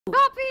Yay!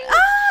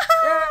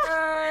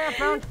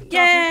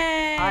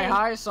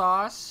 Hi,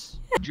 sauce.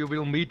 You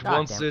will meet God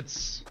once damn.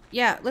 it's.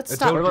 Yeah, let's I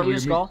stop. told What about you your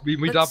skull? we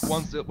meet Let's- up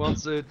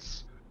once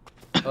it's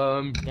Yeah.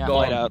 gone.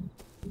 Light out.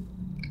 You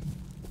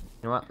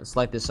know what? Let's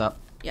light this up.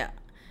 Yeah.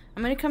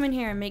 I'm gonna come in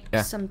here and make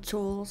Yeah. some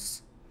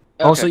tools.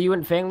 Oh, so Okay. you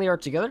and Fangly are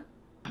together?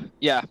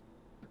 Yeah.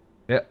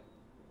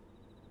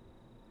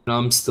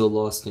 I'm still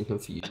lost and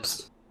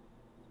confused.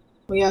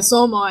 Well, yeah,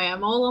 so am I.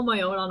 I'm all on my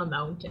own on a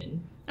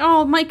mountain.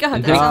 Oh my god,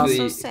 And that sounds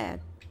so basically- sad.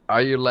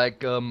 Are you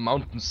like a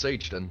mountain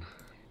sage then?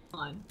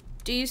 On.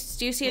 Do you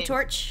see a Yeah.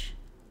 torch?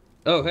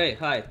 Oh, hey,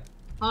 hi.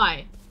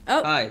 Hi.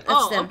 Oh, Hi. that's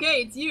Oh, them.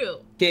 okay, it's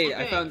you. Okay,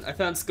 Okay. I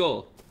found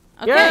Skull.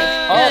 Okay,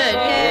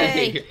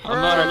 Yay! good, yay.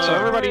 Alright, so Whoop,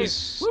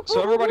 everybody's whoop,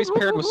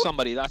 paired whoop, with whoop.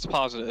 somebody. That's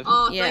positive.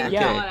 Oh, Yeah. thank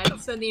Yeah. God. I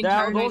just spent the That-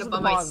 entire those night are by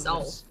the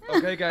myself. positives.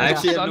 Okay, guys. I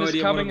actually the have sun no is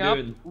idea what coming I'm up.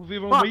 doing. We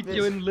will Fuck meet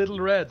you this. in Little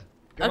Red.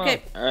 Come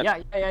Okay.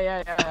 Alright.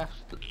 Yeah.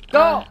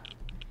 Go!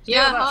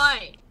 Yeah, with us.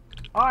 hi.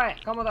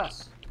 Alright, come with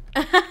us.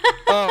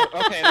 Oh,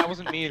 okay, that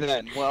wasn't me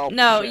then. Well,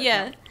 No, shit.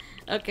 yeah.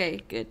 Okay,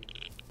 good.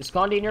 Is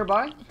Condi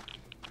nearby?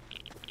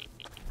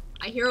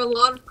 I hear a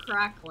lot of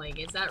crackling.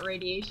 Is that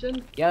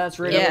radiation? Yeah, that's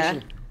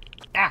radiation.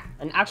 Ah,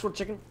 an actual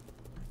chicken.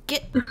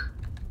 Get.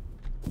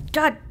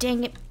 God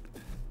dang it.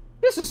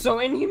 This is so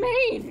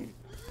inhumane.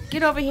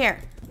 Get over here.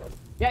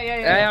 Yeah.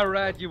 Yeah,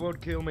 right. You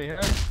won't kill me,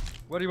 huh?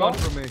 What do you want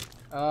from me?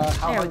 How There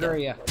we hungry go. are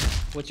you?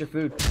 What's your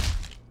food?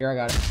 Here, I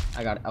got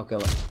it. I'll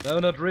kill it. No,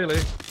 not really.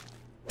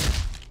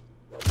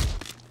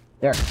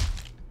 There.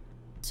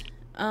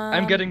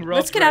 I'm getting robbed.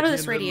 Let's get out of right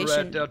this here in Little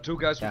radiation. Red. There are two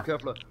guys Yeah.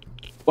 with Kevlar.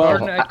 Well,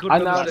 Pardon, I couldn't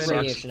I'm out of understand.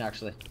 radiation,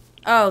 actually.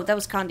 Oh, that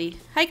was Condi.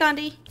 Hi,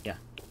 Condi.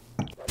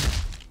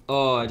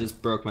 Oh, I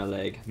just broke my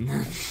leg.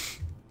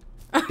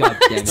 God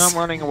damn I'm it.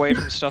 running away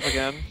from stuff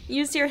again.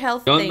 Use your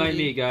health Don't thingy. mind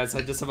me, guys.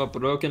 I just have a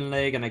broken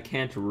leg and I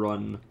can't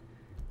run.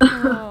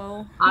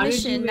 Oh, How did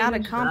mission you not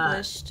manage that?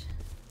 accomplished.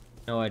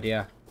 No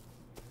idea.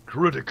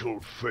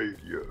 Critical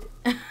failure.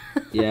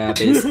 Yeah,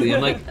 basically,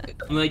 I'm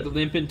like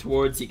limping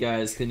towards you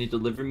guys. Can you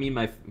deliver me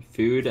my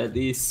food at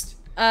least?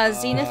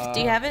 Zenith,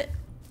 do you have it?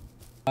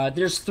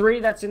 There's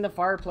 3 that's in the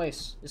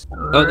fireplace.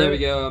 Oh, there we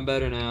go. I'm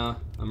better now.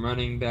 I'm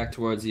running back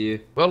towards you.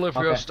 Well, if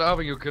you're Okay.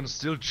 starving, you can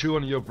still chew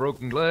on your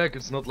broken leg.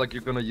 It's not like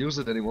you're gonna use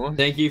it anymore.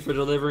 Thank you for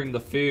delivering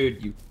the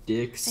food, you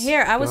dicks.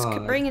 Here, I was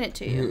God. bringing it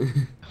to you.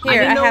 I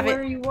Here, didn't know have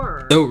where it. you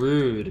were. So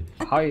rude.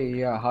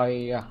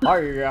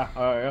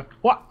 Hiya.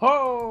 What?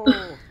 Ho!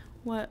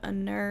 What a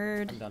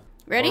nerd. I'm done.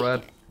 Ready?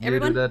 Alright, you do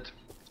Everyone? that.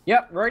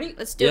 Yep, ready?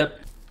 Let's do Yep.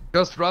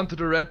 Just run to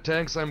the red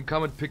tanks. I'm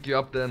coming to pick you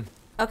up then. it.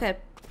 Okay.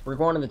 We're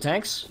going to the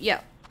tanks?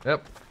 Yeah.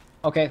 Yep.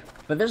 Okay,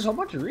 but there's a whole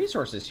bunch of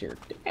resources here.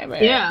 Damn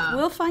it. Yeah.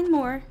 We'll find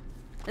more.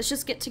 Let's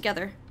just get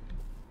together.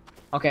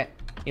 Okay,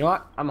 you know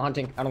what? I'm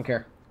hunting. I don't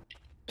care.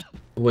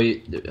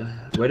 Wait,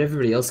 where'd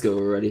everybody else go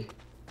already?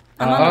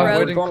 I'm on the I'm road.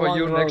 waiting Going for along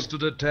you the road. next to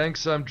the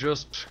tanks. I'm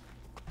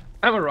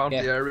around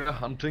Yeah. the area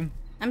hunting.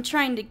 I'm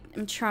trying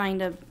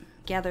to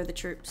gather the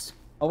troops.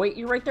 Oh wait,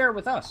 you're right there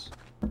with us.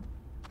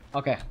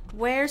 Okay.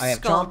 Where's I have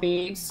Skull?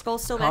 Chompi, Skull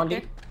still back Condi.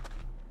 there?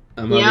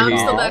 I'm Yeah, over I'm here.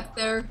 still back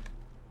there.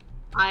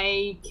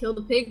 I killed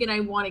a pig and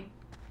I want to Yeah,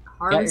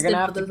 harvest you're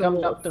gonna it, have but to there's a come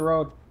wolf. up the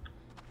road.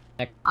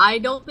 I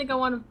don't think I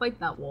want to fight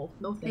that wolf.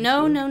 No, thank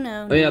No, you.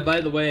 no. Oh yeah,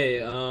 by the way,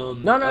 No,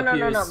 up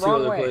here is two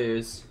wrong other way.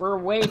 players. We're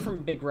away from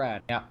Big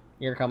Rad. Yeah,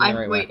 you're coming the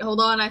right Wait, way. hold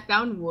on. I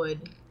found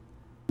wood.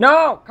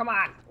 No, come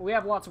on. We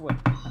have lots of wood.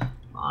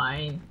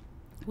 Fine.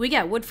 We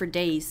got wood for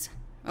days.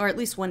 Or at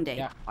least one day.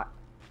 Yeah.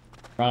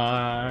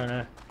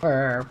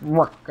 We're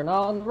working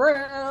on the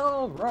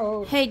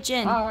railroad. Hey,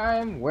 Jin.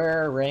 I'm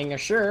wearing a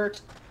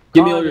shirt.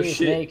 Give me all your Connie's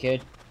shit.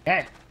 naked.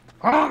 Hey,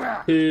 come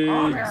here.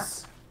 Come here.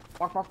 Pigs.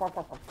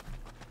 Walk.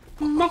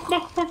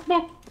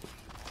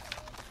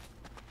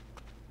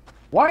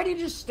 Why did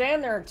you just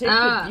stand there and take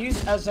the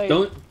views as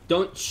a...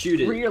 Don't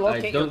shoot it. I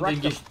Relocate don't your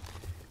think you. rectum.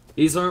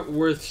 These aren't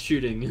worth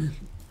shooting.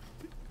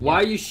 Why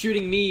are you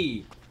shooting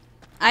me?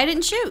 I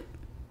didn't shoot.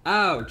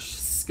 Ouch!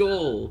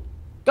 Skull.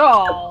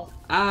 Go!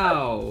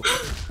 Ow!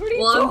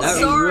 Well, I'm That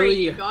sorry.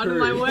 really You got in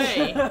my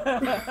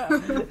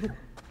hurt. way.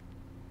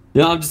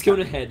 No, I'm just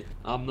going ahead.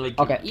 I'm like.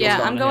 Okay. Yeah,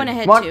 I'm going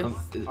ahead Come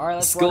on. too. Alright,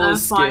 let's Skull run.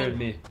 is I'm fine. scared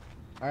me.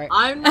 Alright.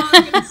 I'm not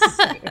gonna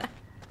say.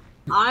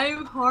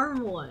 I'm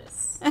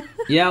harmless.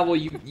 Yeah, well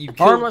you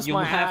Harmless killed. You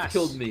my have ass.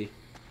 killed me.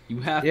 You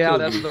have Yeah,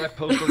 killed that's me. what I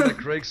posted on the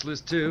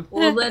Craigslist too.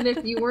 Well, then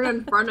if you weren't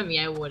in front of me,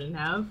 I wouldn't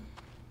have.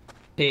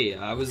 Hey,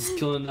 I was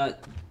killing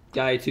that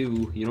guy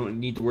too. You don't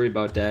need to worry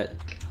about that.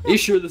 Are you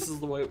sure this is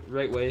the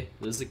right way?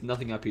 There's like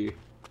nothing up here.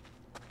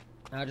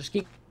 Now just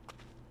keep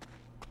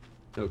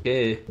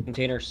Okay.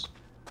 containers.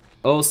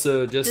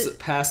 Also, just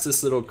past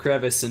this little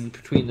crevice in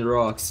between the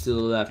rocks to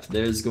the left,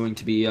 there's going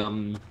to be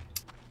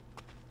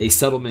a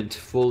settlement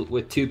full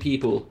with 2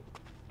 people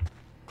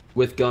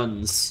with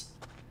guns.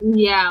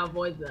 Yeah,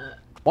 avoid that.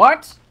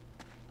 What?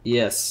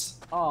 Yes.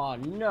 Oh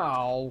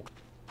no.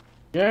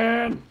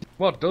 Jen!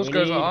 What? Those We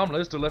guys need- are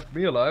harmless. They left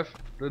me alive.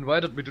 They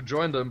invited me to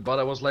join them, but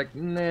I was like,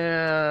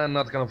 nah, I'm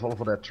not gonna fall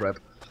for that trap.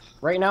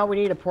 Right now we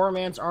need a poor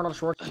man's Arnold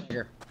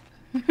Schwarzenegger.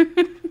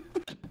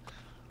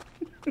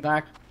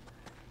 Back.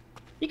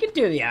 You can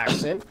do the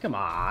accent. Come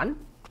on.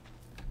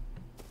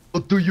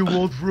 What do you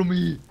want from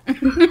me?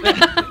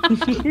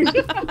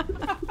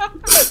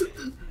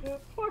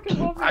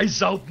 I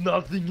sound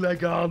nothing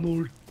like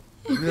Arnold.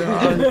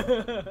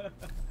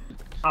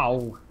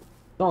 Ow.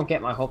 Don't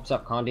get my hopes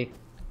up, Condi.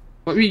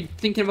 What were you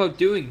thinking about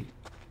doing?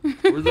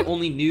 We're the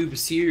only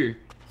noobs here.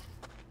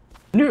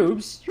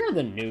 Noobs? You're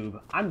the noob.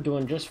 I'm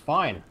doing just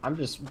fine. I'm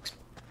just...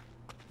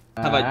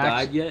 Have I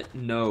died yet?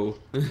 No.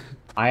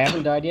 I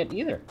haven't died yet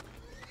either.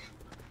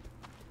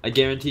 I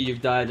guarantee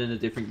you've died in a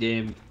different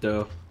game,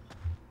 though.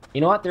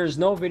 You know what? There's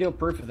no video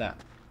proof of that.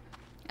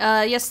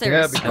 Yes there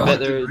is. I bet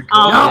there.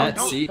 Oh,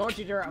 Don't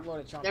you dare upload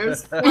it, Chomp.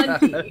 There's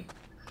plenty.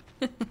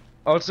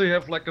 Also, you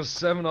have like a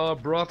 7-hour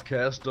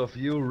broadcast of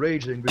you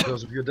raging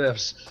because of your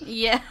deaths.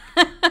 Yeah.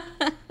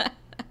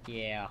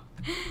 Yeah.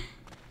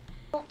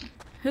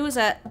 Who was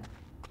that?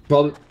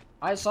 Probably.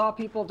 I saw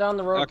people down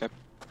the road. Okay.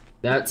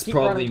 That's Keep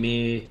probably running.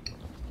 me.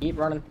 Keep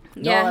running.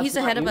 Yeah, No, he's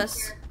that's ahead not of you.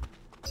 us.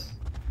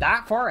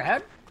 That far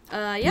ahead?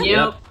 Yeah.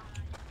 Yep.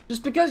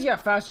 Just because you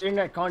have faster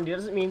internet, Condi,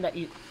 doesn't mean that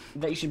you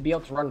should be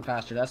able to run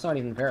faster. That's not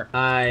even fair.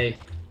 I.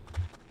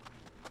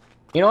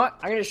 You know what?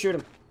 I'm gonna shoot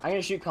him. I'm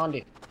gonna shoot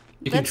Condi.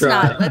 You can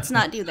try. Let's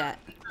not do that.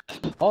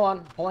 Hold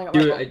on. Holding up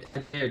Do my it. I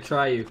dare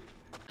try you.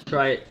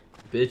 Try it,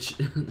 bitch.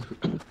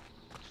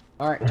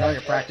 Alright,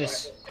 target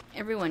practice.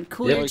 Everyone,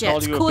 cool Yeah, your We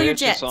called jets. you a Cool your bitch,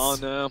 jets. it's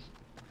on now.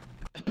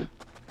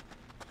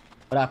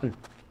 What happened?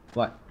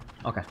 What?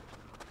 Okay.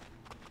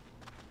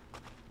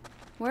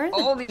 Where are the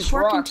All these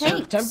twerking rocks are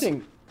tanks?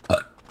 tempting.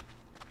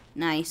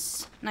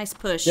 Nice. Nice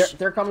push.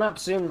 They're coming up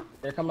soon.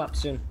 They're coming up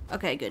soon.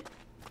 Okay, good.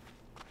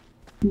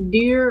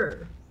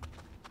 Deer.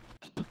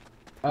 Keep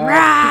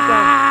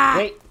Rah!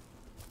 going. Wait.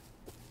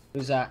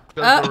 Who's that?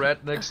 There's a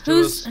rat next to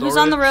who's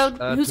on the road?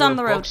 Who's to on a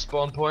the box road?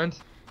 Spawn point.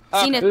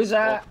 Zenith. Who's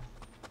that?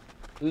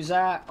 Who's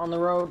that on the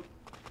road?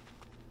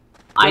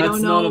 I That's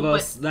don't know, none of but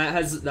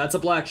us. That's a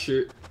black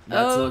shirt.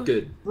 That's Oh. not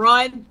good.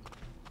 run.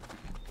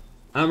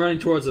 I'm running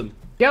towards him.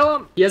 Kill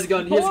him! He has a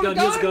gun. He has a Hold gun. on,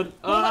 He has a gun. gun.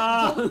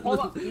 Ah! Hold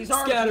on. He's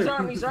armed. Scatter. He's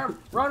armed. He's armed.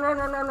 Run, run,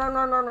 run, run, run,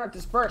 run, run, run.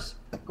 Disperse.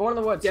 Go in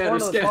the woods. Scatter, Go in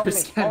the woods.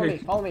 scatter, Follow me.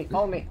 scatter. Follow me.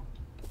 Follow me. Follow me.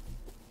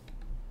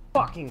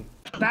 Fucking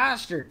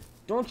bastard!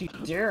 Don't you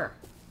dare!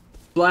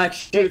 Black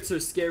shirts are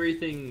scary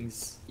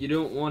things. You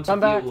don't want to Come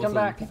deal back. with Come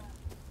them. back.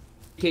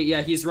 Okay,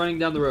 yeah, he's running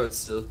down the road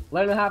still.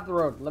 Let him have the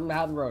road. Let him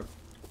have the road.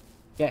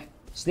 Okay.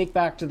 Sneak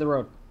back to the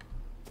road.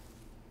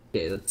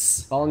 Okay,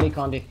 that's. Follow me,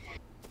 Condi.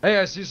 Hey,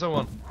 I see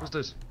someone. Who's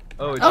this?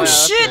 Oh, it's Oh, you.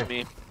 that's shit!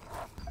 me.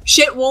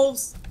 Shit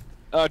wolves.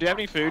 Do you have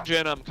any food,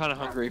 Jen? I'm kind of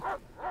hungry.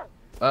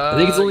 I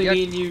think it's only yeah,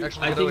 me and you.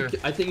 actually, I get over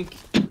think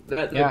here.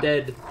 that Yeah.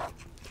 they're dead.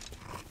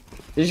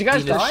 Did you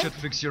guys This die? Should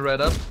fix you right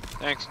up.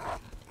 Thanks.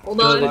 Hold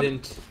No, they on.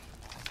 didn't.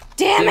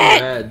 Damn They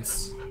it! were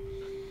ads.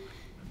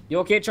 You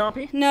okay,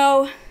 Chompy?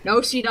 No.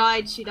 No, she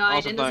died. She died,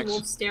 Awesome, and there's a thanks.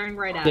 wolf staring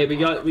right at Okay,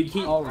 her. we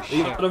Oh,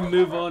 shit. gotta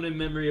move on in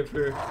memory of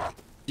her.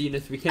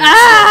 Zenith, we can't.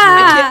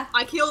 Ah!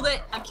 I killed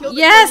it. I killed it.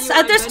 Yes, for you.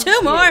 I there's avenged two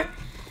you. more.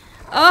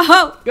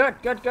 Oh Good,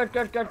 good, good,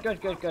 good, good,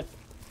 good, good, good.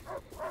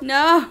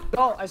 no,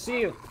 Oh, I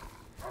see you.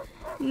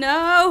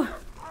 no.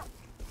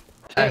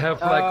 I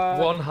have like uh,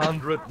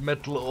 100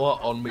 metal ore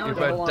on me. Okay, If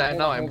I hold on, die hold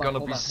now, on, I'm hold on, gonna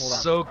hold be on, hold on.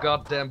 so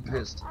goddamn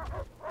pissed.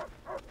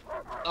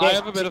 I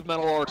have a bit of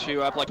metal ore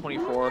too. I have like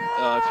 24. If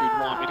you'd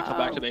want me to come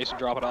back to base and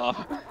drop it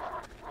off.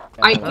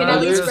 I can at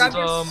least just, grab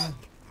your.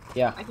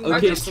 Yeah. I can I'm grab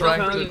Okay, your just so I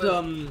stuff trying for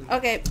to- you.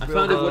 Okay, I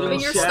found a Uh, wooden Bring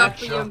your shack stuff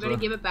for you. I'm shelter. gonna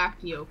give it back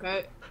to you.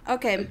 Okay.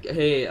 okay.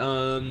 Hey,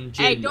 Jin,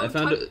 Hey, I don't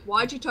found touch. a,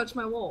 Why'd you touch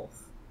my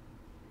wolf?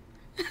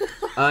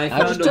 I I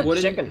just found a took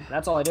wooden. chicken.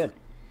 That's all I did.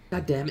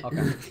 God damn it! Okay.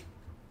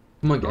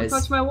 Come on, Don't guys.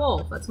 touch my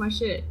wolf. That's my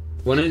shit.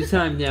 One at a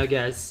time now,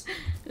 guys.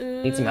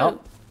 Need some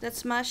help?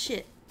 That's my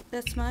shit.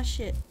 That's my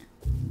shit.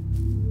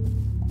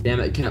 Damn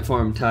it! Can't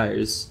farm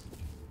tires.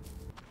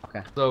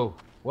 So,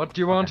 what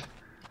do you want?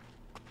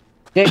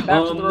 Okay, back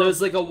to the road.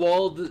 There's like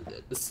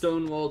a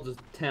stone-walled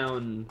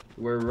town.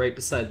 We're right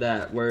beside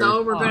that. Where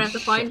So we're Oh, gonna have to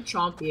shit. find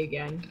Chompy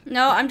again.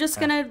 No, I'm just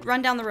gonna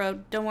run down the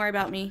road. Don't worry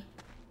about me.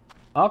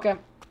 Okay.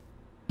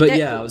 But That-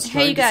 yeah, I was hey,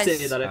 trying you to guys.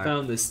 say that I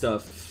found this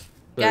stuff.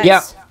 But Guys,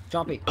 Yeah.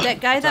 Chompy.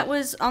 that guy that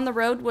was on the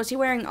road, was he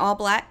wearing all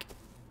black?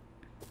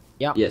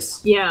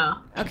 yes. Yeah.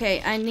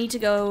 Okay, I need to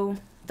go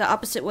the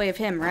opposite way of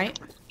him, right?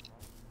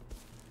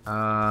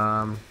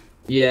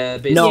 Yeah,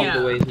 basically No.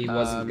 the way he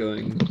wasn't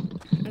going.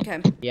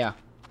 Okay. Yeah.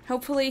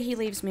 Hopefully he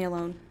leaves me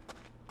alone.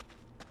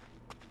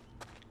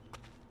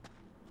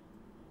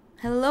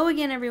 Hello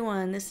again,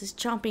 everyone. This is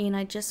Chompi, and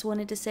I just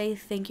wanted to say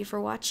thank you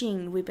for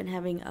watching. We've been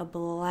having a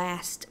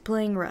blast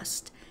playing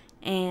Rust.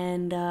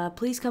 And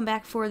please come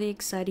back for the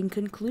exciting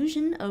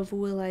conclusion of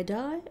Will I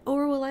Die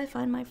or Will I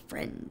Find My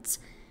Friends?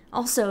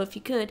 Also, if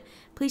you could,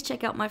 please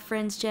check out my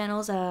friends'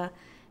 channels.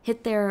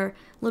 Hit their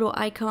little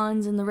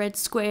icons in the red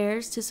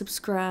squares to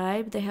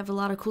subscribe. They have a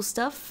lot of cool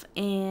stuff,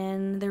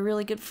 and they're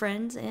really good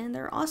friends, and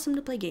they're awesome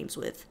to play games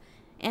with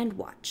and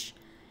watch,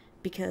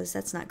 because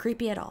that's not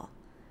creepy at all.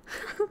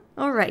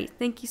 Alright,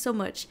 thank you so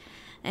much,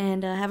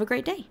 and have a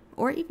great day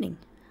or evening.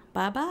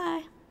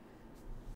 Bye-bye.